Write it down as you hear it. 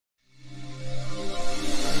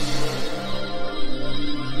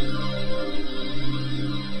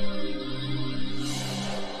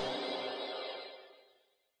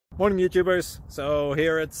Morning YouTubers. So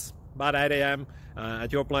here it's about 8 a.m.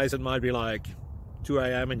 At your place it might be like 2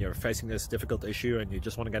 a.m. and you're facing this difficult issue and you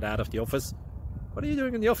just want to get out of the office. What are you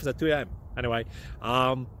doing in the office at 2 a.m.? Anyway,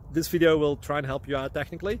 this video will try and help you out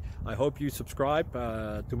technically. I hope you subscribe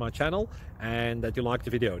to my channel and that you like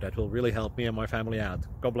the video. That will really help me and my family out.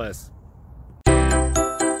 God bless.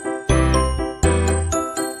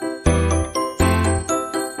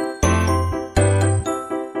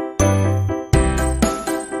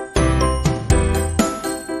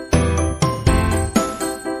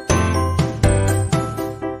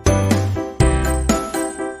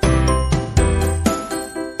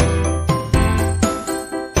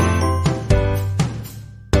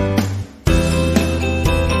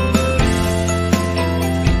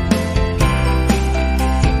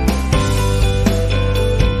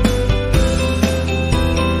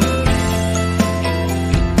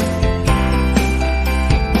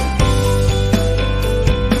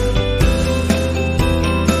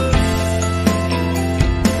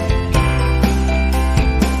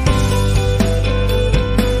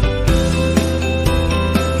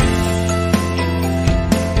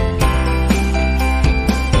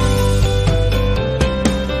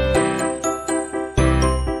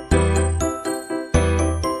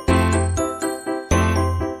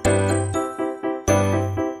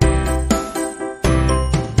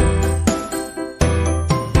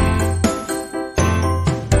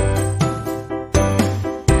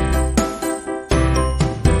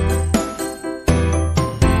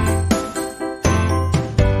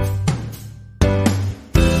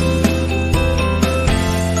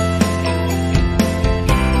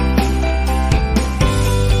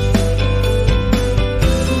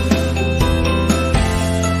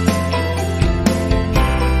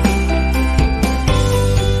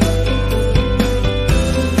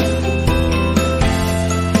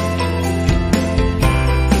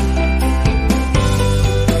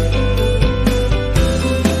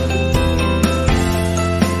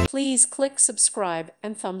 Please click subscribe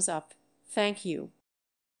and thumbs up. Thank you.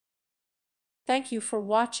 Thank you for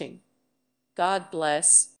watching. God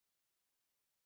bless.